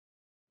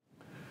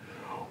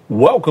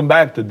Welcome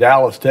back to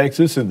Dallas,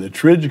 Texas and the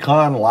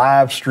Trijicon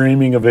live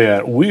streaming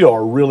event. We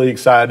are really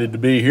excited to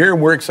be here,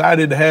 and we're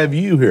excited to have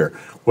you here.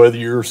 Whether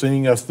you're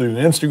seeing us through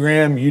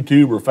Instagram,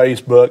 YouTube, or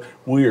Facebook,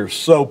 we are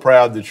so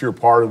proud that you're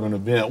part of an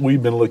event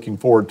we've been looking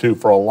forward to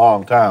for a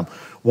long time.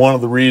 One of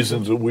the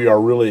reasons that we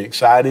are really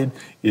excited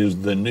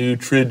is the new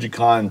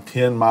Trijicon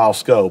Tenmile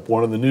scope,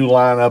 one of the new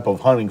lineup of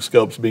hunting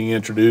scopes being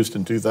introduced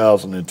in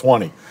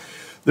 2020.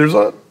 There's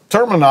a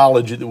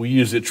terminology that we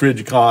use at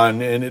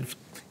Trijicon, and it's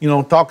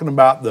talking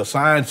about the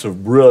science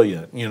of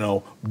brilliant.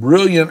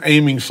 Brilliant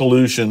aiming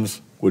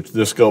solutions, which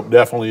this scope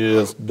definitely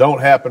is,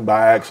 don't happen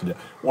by accident.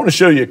 I want to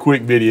show you a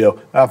quick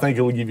video. I think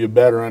it will give you a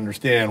better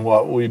understand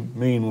what we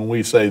mean when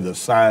we say the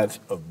science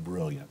of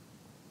brilliant.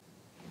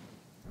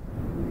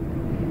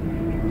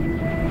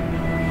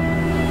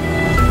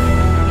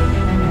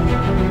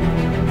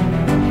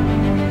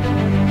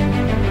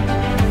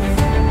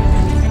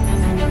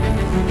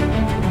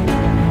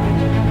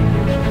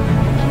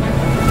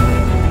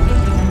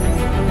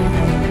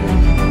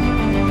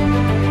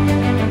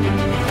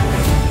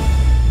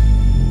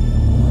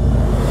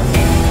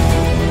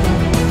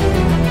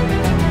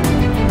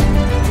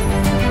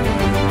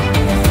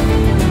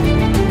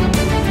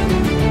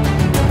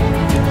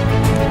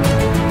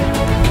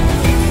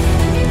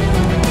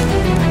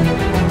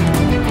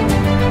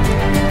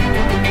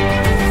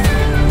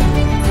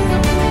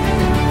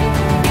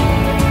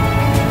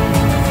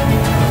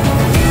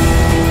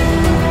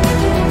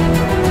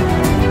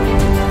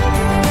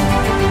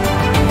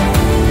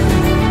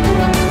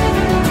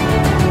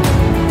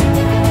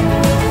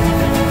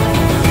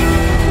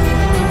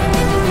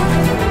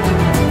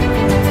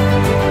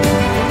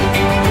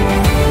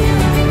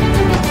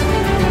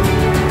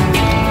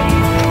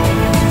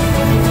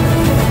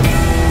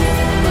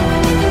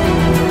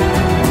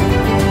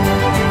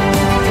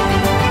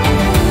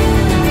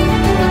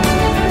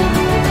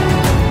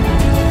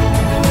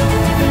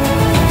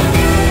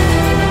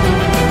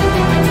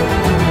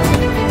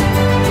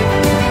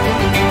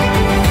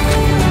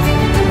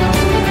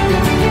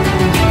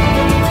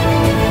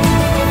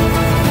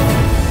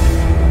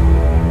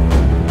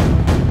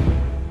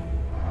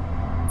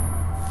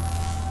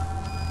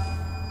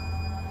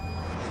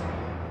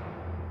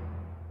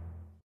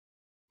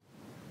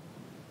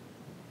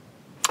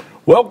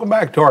 Welcome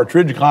back to our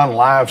Trijicon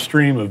live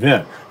stream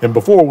event. And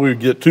before we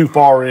get too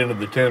far into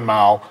the 10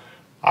 mile,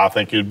 I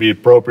think it would be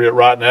appropriate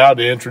right now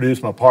to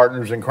introduce my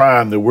partners in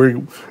crime that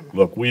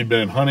we've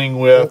been hunting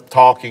with,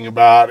 talking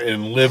about,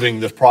 and living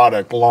this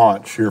product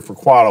launch here for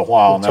quite a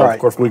while. That's right. Of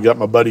course, we got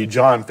my buddy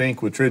John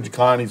Fink with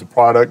Trijicon. He's a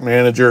product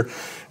manager.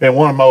 And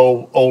one of my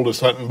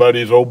oldest hunting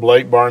buddies, old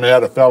Blake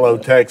Barnett, a fellow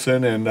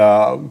Texan and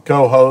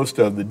co-host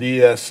of the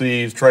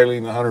DSC's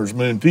Trailing the Hunter's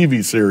Moon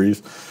TV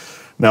series.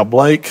 Now,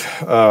 Blake,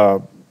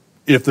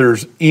 if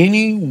there's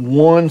any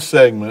one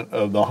segment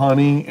of the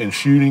hunting and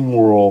shooting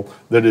world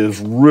that is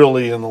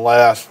really in the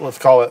last, let's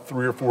call it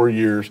 3 or 4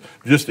 years,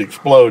 just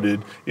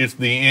exploded, it's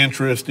the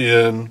interest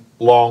in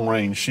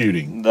long-range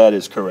shooting. That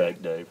is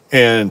correct, Dave.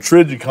 And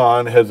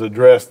Trijicon has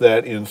addressed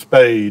that in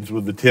spades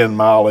with the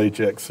Tenmile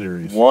HX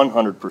series.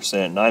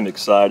 100%. And I'm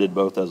excited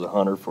both as a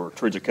hunter for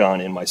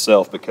Trijicon and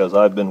myself because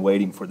I've been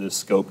waiting for this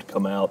scope to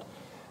come out.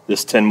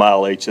 This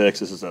Tenmile HX,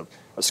 this is a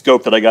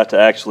scope that I got to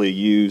actually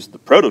use the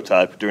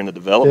prototype during the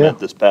development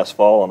this past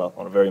fall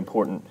on a very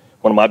important,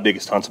 one of my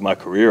biggest hunts of my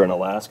career in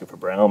Alaska for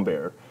brown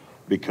bear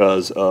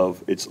because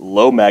of its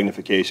low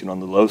magnification on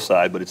the low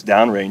side, but its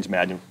downrange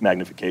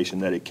magnification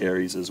that it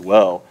carries as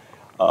well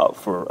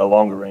for a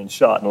longer range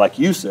shot. And like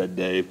you said,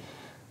 Dave,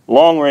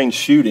 long range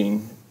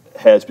shooting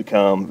has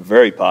become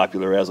very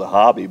popular as a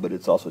hobby, but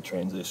it's also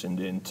transitioned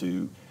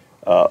into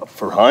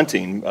for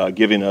hunting,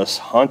 giving us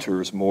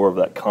hunters more of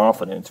that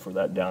confidence for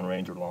that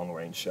downrange or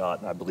long-range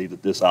shot. And I believe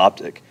that this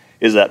optic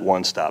is that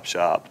one-stop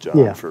shop,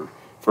 John,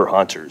 for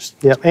hunters.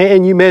 Yeah,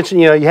 and you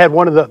mentioned, you had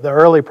one of the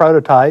early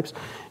prototypes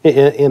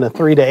in a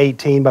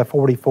 3-18 by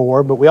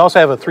 44, but we also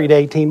have a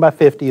 3-18 by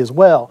 50 as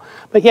well.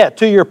 But yeah,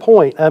 to your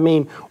point, I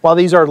mean, while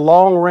these are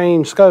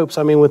long-range scopes,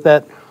 I mean, with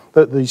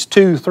these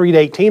two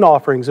 3-18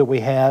 offerings that we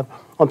have,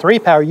 on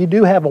 3-power, you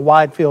do have a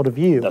wide field of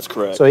view. That's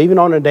correct. So even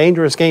on a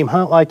dangerous game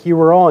hunt like you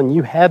were on,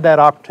 you had that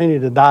opportunity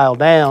to dial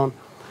down.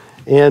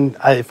 And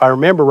if I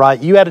remember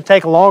right, you had to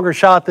take a longer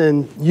shot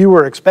than you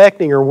were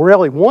expecting or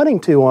really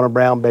wanting to on a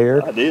brown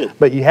bear. I did.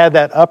 But you had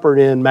that upper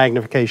end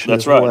magnification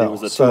That's as well. right. It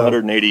was a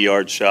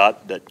 280-yard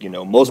shot that,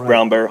 most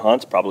brown bear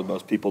hunts, probably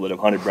most people that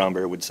have hunted brown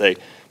bear would say,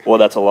 well,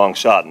 that's a long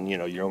shot. And,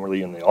 you're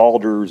really in the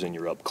alders and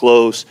you're up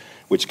close,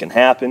 which can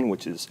happen,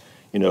 which is,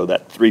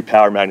 that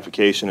 3-power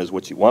magnification is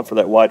what you want for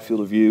that wide field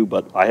of view,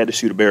 but I had to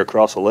shoot a bear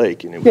across a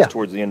lake, and it was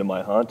towards the end of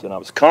my hunt, and I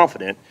was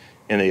confident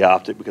in the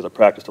optic because I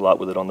practiced a lot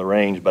with it on the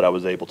range, but I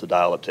was able to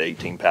dial up to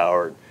 18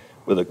 power.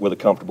 With a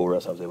comfortable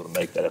rest, I was able to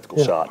make that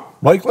ethical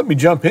shot. Mike, let me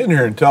jump in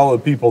here and tell the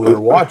people that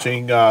are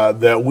watching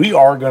that we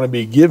are going to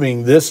be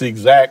giving this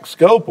exact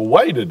scope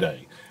away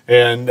today.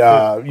 And,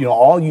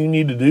 all you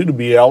need to do to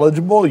be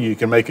eligible, you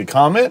can make a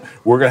comment.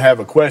 We're going to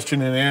have a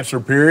question and answer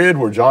period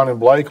where John and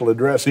Blake will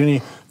address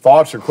anything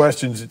thoughts or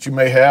questions that you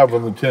may have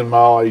on the 10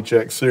 Mile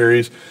HX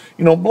series.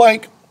 You know,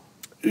 Blake,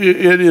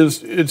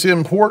 it's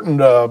important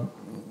to,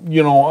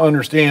 you know,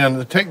 understand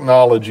the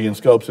technology in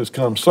scopes has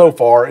come so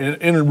far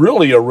in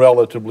really a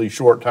relatively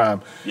short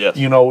time. Yes.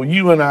 You know,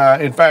 you and I,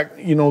 in fact,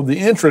 you know, the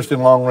interest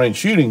in long range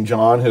shooting,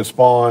 John, has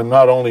spawned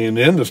not only in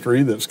the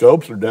industry that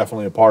scopes are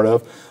definitely a part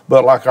of,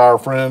 but like our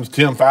friends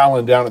Tim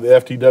Fallon down at the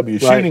FTW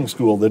Shooting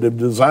School that have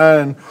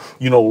designed,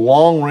 you know,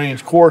 long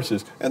range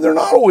courses. And they're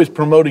not always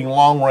promoting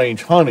long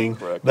range hunting.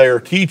 Correct. They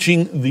are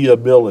teaching the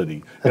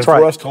ability. That's and for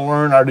right. us to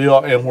learn our deal,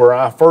 and where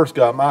I first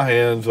got my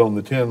hands on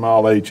the 10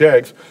 Mile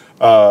HX,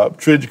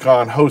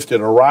 Trijicon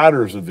hosted a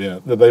riders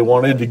event that they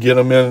wanted to get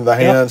them in the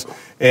hands. Yep.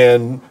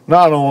 And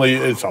not only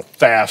it's a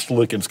fast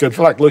looking scope, it's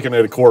like looking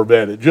at a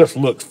Corvette. It just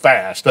looks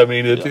fast. I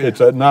mean, it's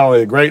not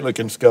only a great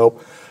looking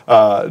scope.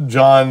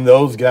 John,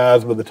 those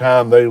guys, by the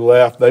time they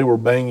left, they were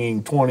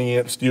banging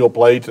 20-inch steel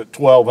plates at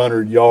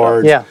 1,200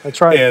 yards. Yeah,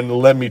 that's right. And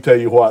let me tell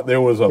you what, there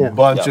was a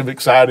bunch of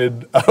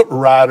excited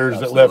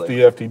riders that left the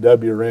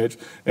FTW ranch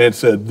and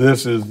said,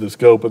 this is the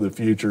scope of the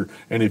future.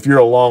 And if you're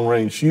a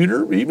long-range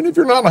shooter, even if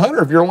you're not a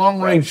hunter, if you're a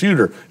long-range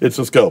shooter, it's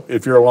a scope.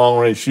 If you're a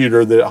long-range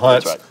shooter that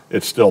hunts,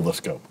 it's still the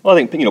scope. Well, I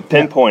think, you know,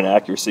 pinpoint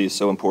accuracy is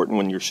so important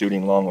when you're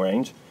shooting long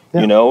range.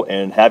 You know,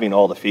 and having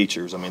all the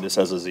features. I mean, this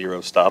has a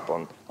 0 stop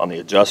on the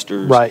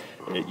adjusters. Right.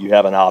 You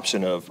have an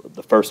option of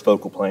the first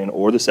focal plane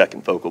or the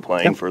second focal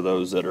plane for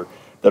those that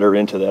are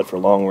into that for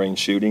long range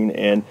shooting.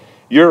 And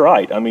you're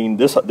right. I mean,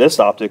 this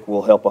optic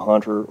will help a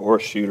hunter or a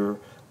shooter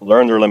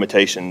learn their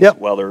limitations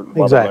while they're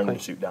learning to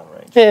shoot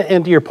downrange.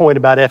 And to your point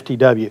about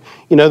FTW,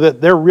 you know,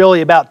 that they're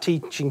really about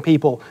teaching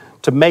people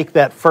to make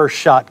that first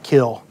shot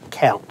kill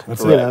count.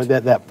 That's you know,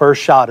 that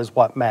first shot is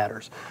what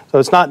matters. So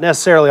it's not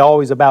necessarily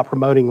always about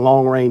promoting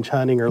long range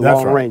hunting or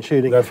long range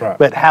shooting. That's right.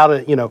 But how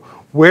to, you know,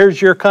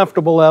 where's your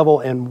comfortable level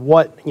and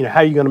what, you know,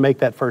 how are you going to make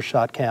that first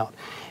shot count?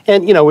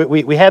 And, you know,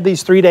 we have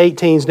these 3 to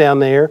 18s down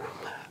there,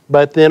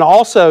 but then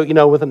also, you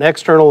know, with an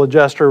external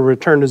adjuster,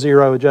 return to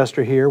 0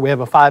 adjuster here, we have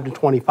a 5 to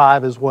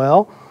 25 as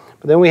well.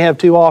 But then we have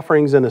 2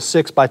 offerings in a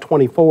 6 by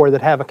 24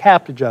 that have a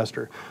capped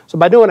adjuster. So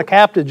by doing a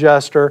capped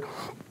adjuster,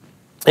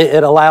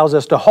 it allows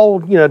us to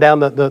hold, you know, down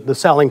the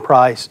selling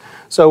price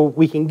so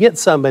we can get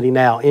somebody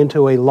now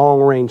into a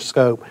long-range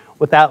scope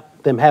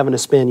without them having to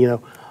spend, you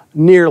know,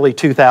 nearly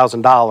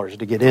 $2,000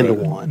 to get into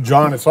one.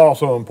 John, it's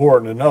also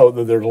important to note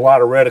that there's a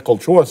lot of reticle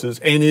choices,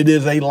 and it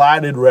is a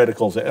lighted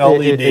reticle, it's a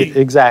LED.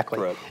 Exactly.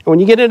 Correct. And when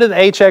you get into the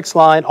HX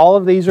line, all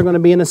of these are going to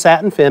be in a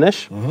satin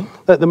finish,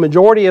 the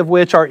majority of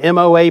which are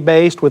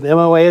MOA-based with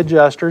MOA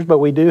adjusters, but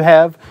we do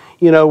have,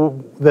 you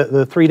know,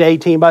 the 3 to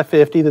 18 by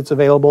 50 that's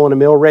available in a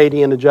mil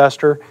radian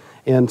adjuster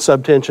and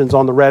subtensions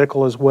on the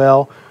reticle as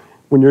well.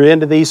 When you're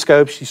into these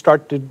scopes, you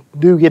start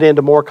to get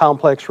into more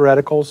complex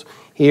reticles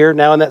here.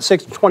 Now in that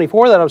 6 to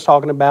 24 that I was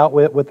talking about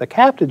with the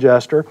capped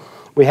adjuster,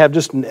 we have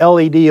just an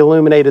LED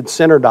illuminated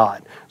center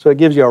dot. So it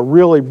gives you a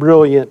really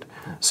brilliant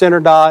center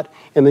dot,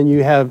 and then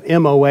you have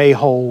MOA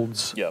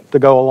holds to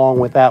go along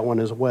with that one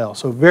as well.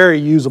 So very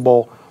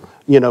usable,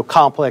 you know,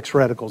 complex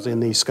reticles in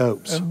these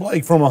scopes. And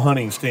Blake, from a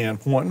hunting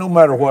standpoint, no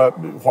matter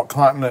what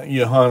continent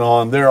you hunt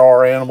on, there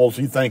are animals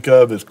you think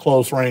of as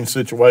close range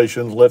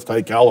situations. Let's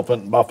take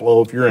elephant and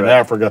buffalo. If you're in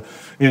Africa,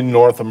 in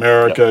North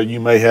America, you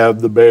may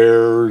have the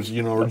bears,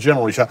 you know, or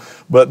generally shot.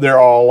 But there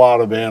are a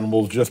lot of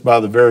animals just by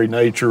the very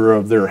nature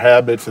of their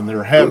habits and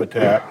their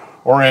habitat,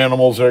 or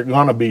animals that are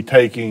going to be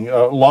taking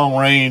long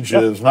range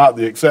is not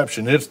the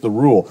exception, it's the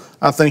rule.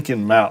 I'm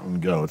thinking mountain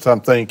goats, I'm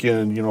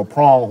thinking, you know,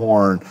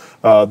 pronghorn,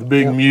 the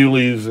big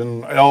muleys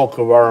and elk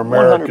of our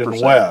American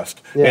 100%.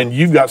 West. And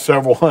you've got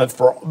several hunts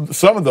for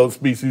some of those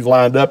species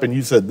lined up, and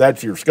you said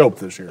that's your scope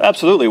this year.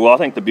 Absolutely. Well, I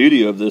think the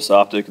beauty of this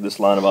optic, this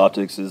line of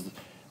optics, is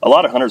a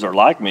lot of hunters are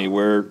like me,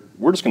 where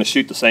we're just going to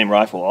shoot the same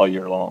rifle all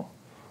year long.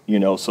 You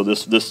know, so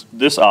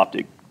this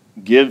optic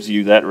gives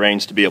you that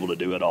range to be able to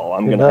do it all.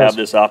 I'm going to have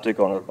this optic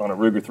on a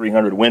Ruger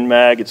 300 Win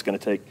Mag. It's going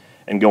to take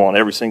and go on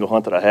every single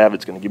hunt that I have.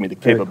 It's going to give me the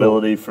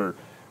capability for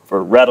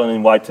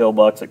rattling whitetail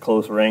bucks at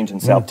close range in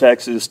South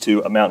Texas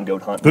to a mountain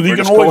goat hunt. Because you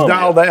can always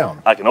dial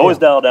down. I can always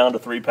dial down to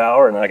 3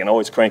 power, and I can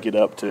always crank it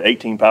up to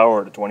 18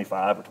 power or to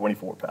 25 or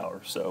 24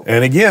 power. So.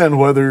 And again,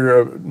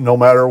 whether no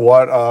matter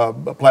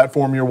what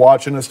platform you're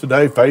watching us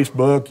today,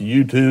 Facebook,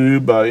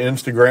 YouTube,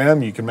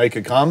 Instagram, you can make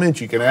a comment,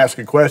 you can ask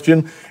a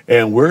question,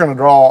 and we're going to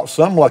draw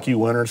some lucky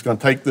winner. It's going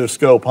to take this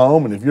scope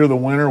home, and if you're the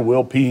winner,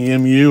 we'll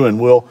PM you and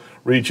we'll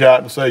reach out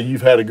and say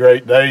you've had a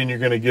great day and you're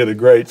going to get a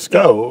great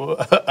scope,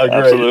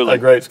 a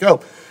great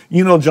scope.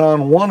 You know,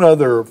 John, one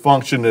other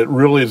function that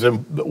really is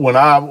when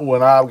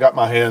I got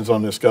my hands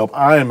on this scope,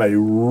 I am a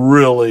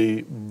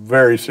really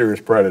very serious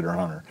predator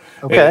hunter.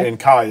 Okay. And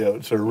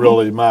coyotes are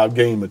really my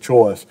game of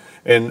choice.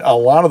 And a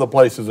lot of the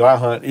places I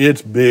hunt,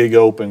 it's big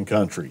open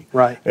country.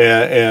 Right.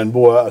 And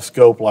boy, a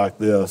scope like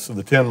this,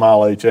 the 10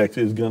 Mile HX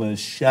is going to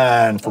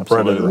shine for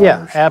predator hunters.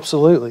 Yeah,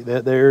 absolutely.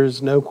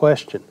 There's no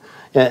question.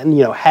 And,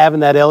 you know, having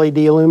that LED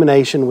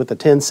illumination with the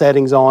 10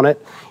 settings on it,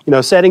 you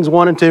know, settings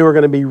 1 and 2 are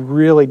going to be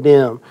really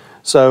dim.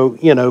 So,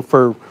 you know,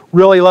 for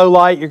really low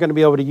light, you're going to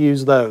be able to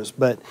use those.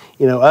 But,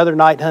 you know, other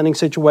night hunting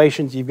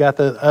situations, you've got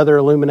the other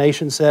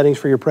illumination settings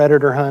for your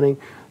predator hunting.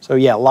 So,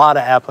 yeah, a lot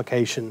of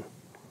application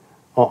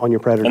on your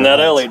predator And that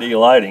hunts. LED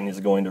lighting is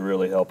going to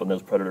really help in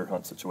those predator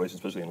hunt situations,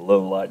 especially in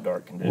low light,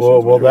 dark conditions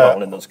Well, when you're that-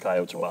 calling in those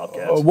coyotes or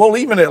wildcats. Well,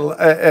 even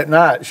at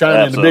night,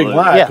 shining the big Absolutely.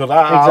 light, Yeah, because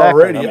I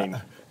exactly. already, I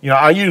mean- you know,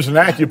 I've used an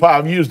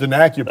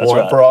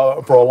AccuPoint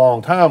right. for a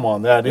long time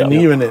on that, and Yeah.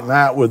 even at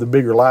night with the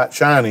bigger light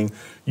shining,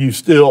 you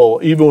still,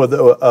 even with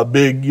a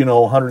big, you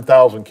know,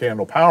 100,000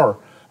 candle power,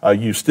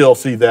 you still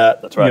see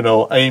that, That's right. you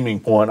know,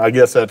 aiming point. I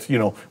guess that's, you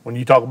know, when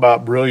you talk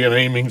about brilliant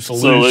aiming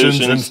solutions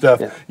and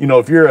stuff, you know,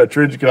 if you're a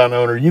Trijicon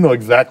owner, you know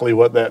exactly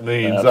what that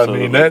means.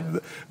 Absolutely. I mean,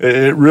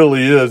 it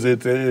really is.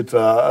 It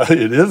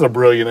is a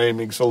brilliant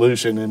aiming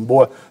solution, and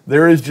boy,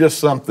 there is just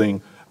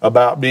something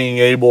about being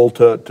able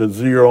to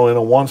zero in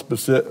on one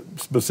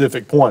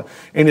specific point.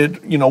 And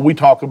it, you know, we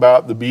talk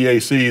about the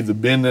BAC, the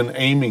bend and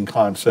aiming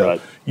concept.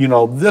 Right. You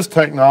know, this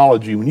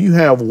technology, when you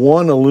have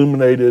one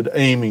illuminated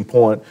aiming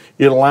point,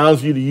 it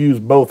allows you to use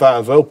both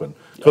eyes open.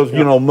 Because,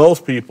 you know,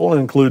 most people,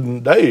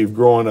 including Dave,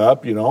 growing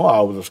up, you know, I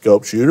was a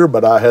scope shooter,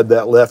 but I had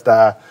that left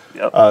eye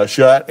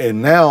shut,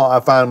 and now I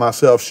find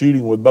myself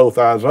shooting with both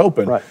eyes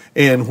open. Right.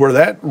 And where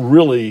that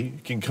really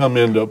can come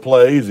into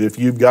play is if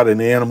you've got an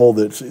animal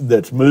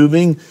that's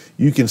moving,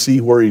 you can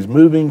see where he's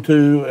moving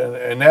to,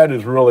 and that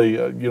is really,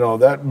 you know,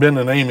 that been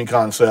an aiming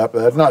concept.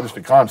 That's not just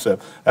a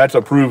concept. That's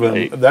a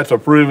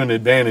proven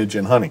advantage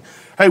in hunting.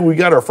 Hey, we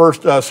got our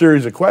first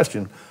series of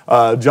questions.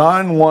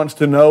 John wants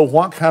to know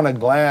what kind of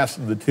glass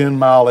the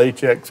Tenmile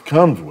HX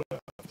comes with.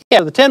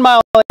 Yeah, the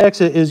Tenmile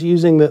HX is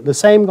using the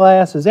same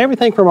glass as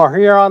everything from our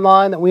Huron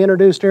line that we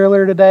introduced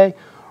earlier today,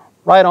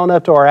 right on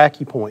up to our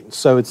AccuPoint.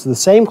 So it's the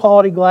same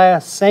quality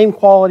glass, same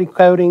quality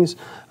coatings,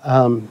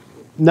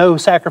 no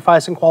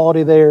sacrificing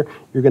quality there.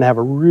 You're going to have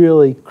a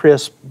really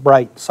crisp,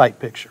 bright sight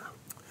picture.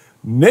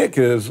 Nick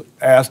has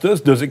asked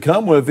us, does it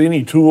come with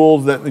any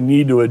tools that they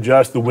need to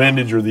adjust the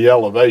windage or the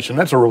elevation?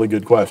 That's a really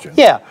good question.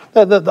 Yeah,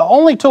 the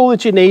only tool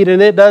that you need,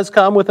 and it does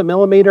come with a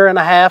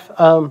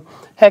 1.5mm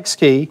hex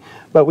key,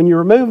 but when you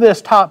remove this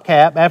top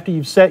cap, after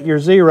you've set your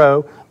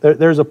zero,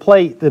 there's a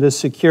plate that is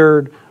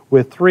secured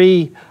with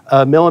 3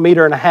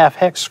 1.5mm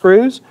hex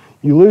screws.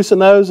 You loosen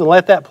those and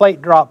let that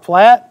plate drop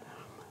flat.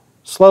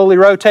 Slowly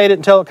rotate it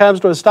until it comes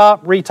to a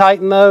stop,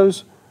 retighten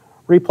those.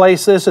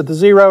 Replace this at the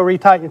zero,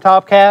 retighten your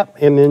top cap,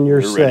 and then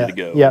you're set. Ready to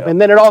go. Yep. Yep.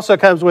 And then it also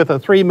comes with a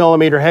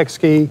 3mm hex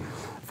key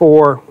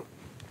for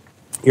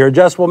your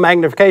adjustable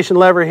magnification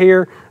lever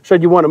here.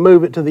 Should you want to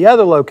move it to the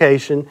other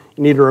location,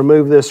 you need to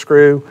remove this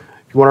screw.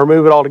 If you want to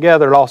remove it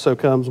altogether, it also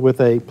comes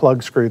with a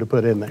plug screw to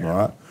put in there. All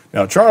right.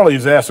 Now,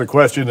 Charlie's asked a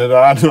question that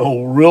I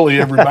know really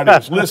everybody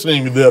that's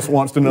listening to this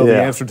wants to know the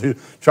answer to.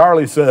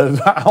 Charlie says,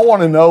 I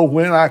want to know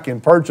when I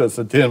can purchase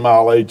a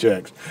Tenmile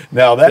HX.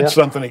 Now, that's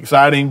something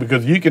exciting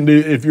because you can do,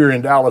 if you're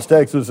in Dallas,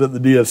 Texas at the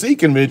DSC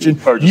convention,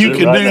 you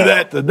can do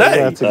that today.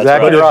 That's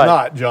exactly but right. if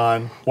not,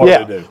 John, what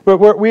do they do?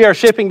 But we are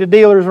shipping to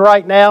dealers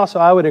right now, so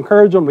I would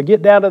encourage them to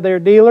get down to their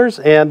dealers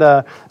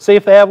and see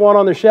if they have one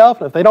on their shelf.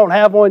 And if they don't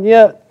have one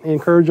yet,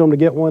 encourage them to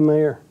get one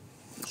there.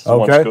 It's the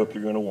one scope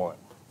you're going to want.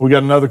 We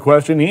got another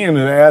question. Ian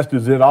has asked,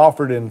 is it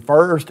offered in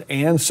first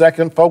and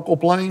second focal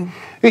plane?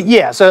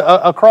 Yeah, so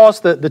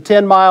across the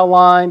 10-mile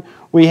line,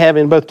 we have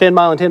in both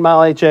 10-mile and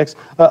 10-mile HX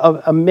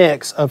a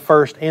mix of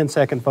first and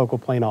second focal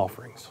plane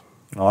offerings.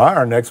 All right,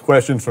 our next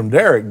question is from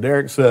Derek.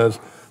 Derek says,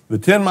 the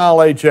 10-mile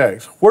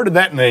HX, where did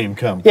that name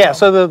come from? Yeah,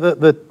 so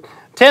the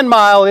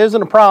 10-mile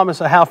isn't a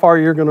promise of how far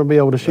you're going to be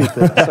able to shoot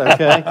this,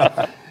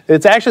 okay?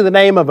 It's actually the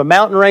name of a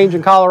mountain range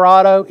in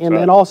Colorado, and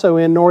then also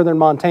in northern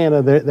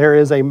Montana, there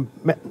is a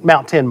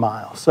Mount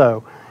 10-mile.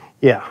 So,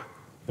 yeah,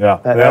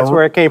 that's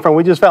where it came from.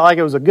 We just felt like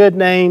it was a good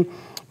name,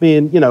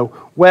 being, you know,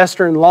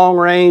 western, long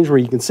range, where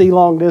you can see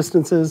long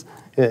distances,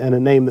 and a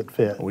name that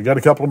fit. We got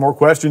a couple of more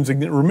questions.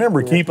 And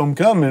remember, keep them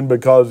coming,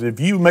 because if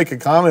you make a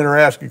comment or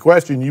ask a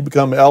question, you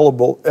become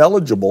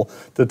eligible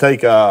to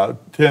take a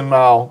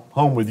 10-mile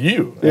home with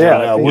you.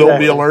 Yeah, and, we'll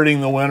be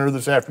alerting the winner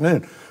this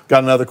afternoon.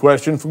 Got another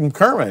question from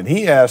Kermit.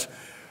 He asks,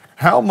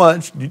 how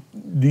much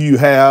do you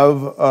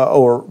have,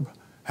 or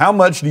how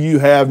much do you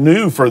have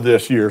new for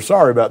this year?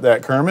 Sorry about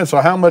that, Kermit.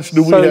 So how much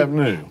do we have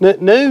new?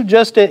 New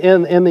just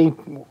in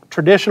the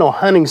traditional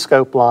hunting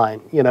scope line,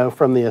 you know,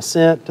 from the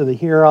Ascent to the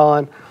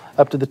Huron,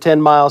 up to the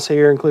 10 miles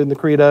here, including the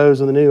Credos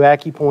and the new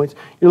AccuPoints.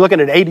 You're looking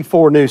at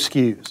 84 new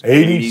SKUs.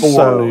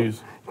 84 new.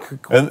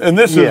 And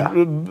this is,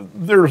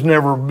 there's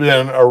never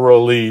been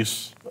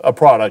a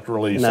product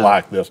release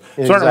like this.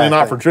 Certainly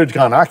not for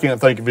Trijicon. I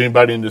can't think of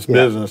anybody in this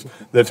business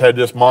that's had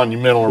this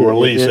monumental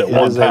release at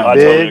one time. I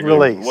totally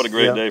agree. What a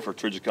great day for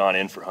Trijicon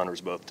and for hunters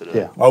both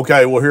today.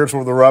 Okay, well, here's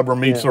where the rubber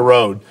meets the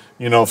road.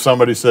 You know, if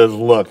somebody says,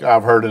 look,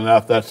 I've heard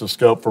enough, that's the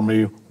scope for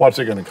me, what's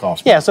it going to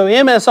cost me? Yeah, so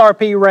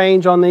MSRP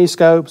range on these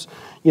scopes,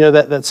 you know,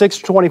 that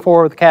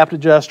 624 with the capped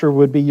adjuster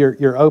would be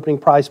your opening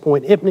price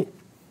point.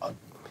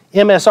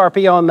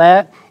 MSRP on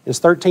that is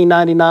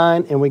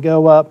 $13.99, and we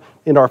go up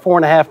into our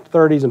 4.5 to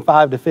 30s and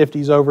 5 to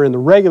 50s over in the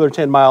regular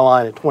 10-mile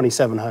line at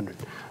 $2,700.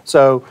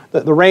 So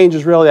the range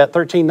is really at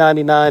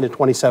 $1,399 to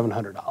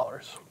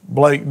 $2,700.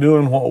 Blake,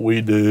 doing what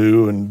we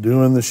do and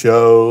doing the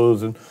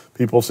shows, and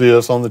people see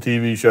us on the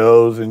TV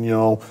shows, and you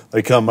know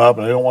they come up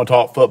and they don't want to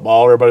talk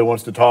football. Everybody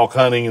wants to talk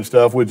hunting and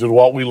stuff, which is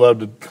what we love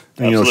to,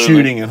 you know,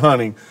 shooting and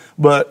hunting.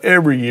 But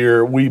every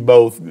year we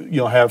both, you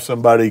know, have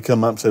somebody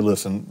come up and say,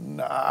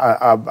 "Listen,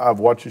 I've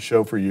watched your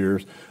show for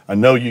years. I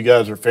know you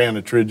guys are a fan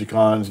of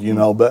Trijicons, you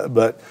know,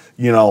 but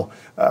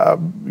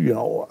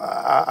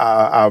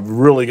I've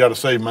really got to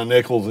save my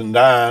nickels and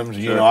dimes.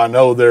 You know, I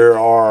know there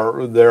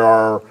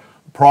are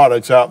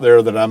products out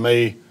there that I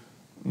may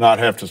not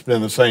have to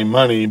spend the same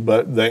money,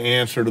 but the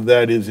answer to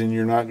that is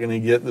you're not going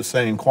to get the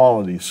same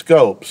quality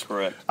scopes."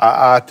 Correct.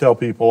 I tell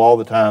people all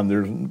the time,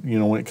 there's, you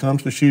know, when it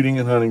comes to shooting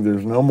and hunting,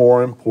 there's no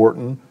more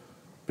important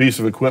piece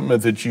of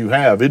equipment that you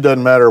have. It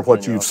doesn't matter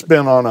what you've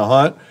spent on a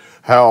hunt,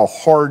 how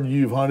hard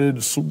you've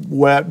hunted,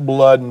 sweat,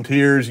 blood, and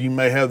tears. You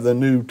may have the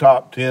new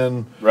top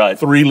 10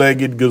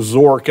 three-legged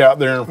gazork out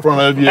there in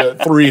front of you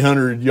at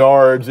 300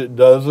 yards. It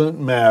doesn't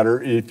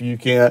matter if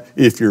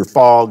you're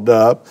fogged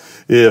up,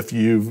 if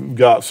you've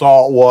got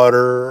salt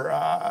water,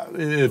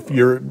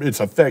 it's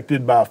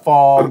affected by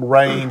fog,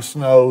 rain,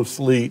 snow,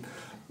 sleet.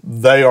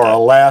 They are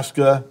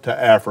Alaska to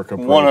Africa.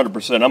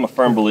 100%. I'm a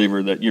firm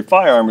believer that your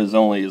firearm is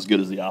only as good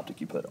as the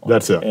optic you put on.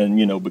 That's it. And,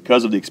 you know,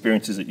 because of the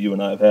experiences that you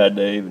and I have had,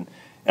 Dave,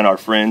 and our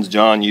friends,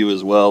 John, you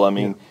as well. I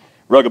mean,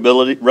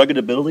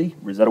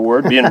 ruggedability, is that a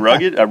word? Being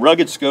rugged, a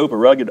rugged scope, a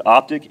rugged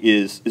optic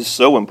is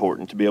so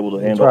important to be able to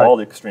handle all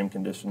the extreme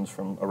conditions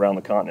from around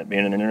the continent.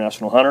 Being an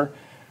international hunter,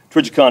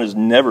 Trijicon has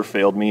never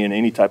failed me in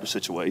any type of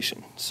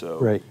situation.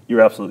 So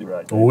you're absolutely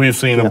right. Well, we've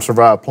seen them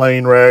survive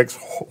plane wrecks,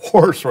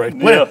 horse wrecks,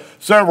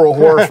 several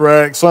horse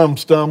wrecks, some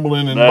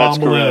stumbling and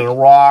bumbling in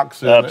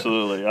rocks.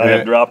 Absolutely. I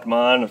have dropped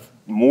mine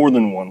more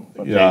than one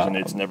occasion.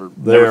 It's never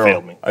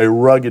failed me. A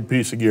rugged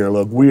piece of gear.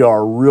 Look, we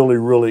are really,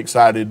 really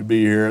excited to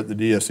be here at the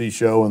DSC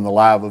show and the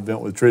live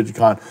event with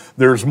Trijicon.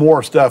 There's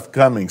more stuff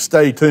coming.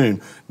 Stay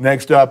tuned.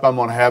 Next up, I'm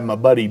going to have my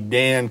buddy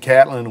Dan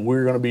Catlin.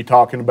 We're going to be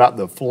talking about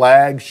the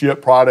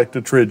flagship product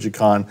of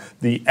Trijicon,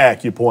 the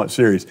AccuPoint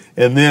series.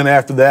 And then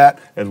after that,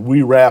 as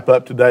we wrap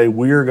up today,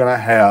 we're going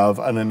to have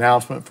an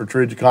announcement for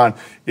Trijicon.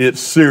 It's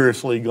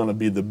seriously going to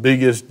be the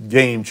biggest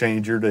game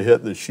changer to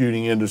hit the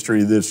shooting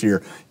industry this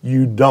year.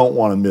 You don't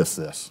want to miss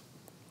this.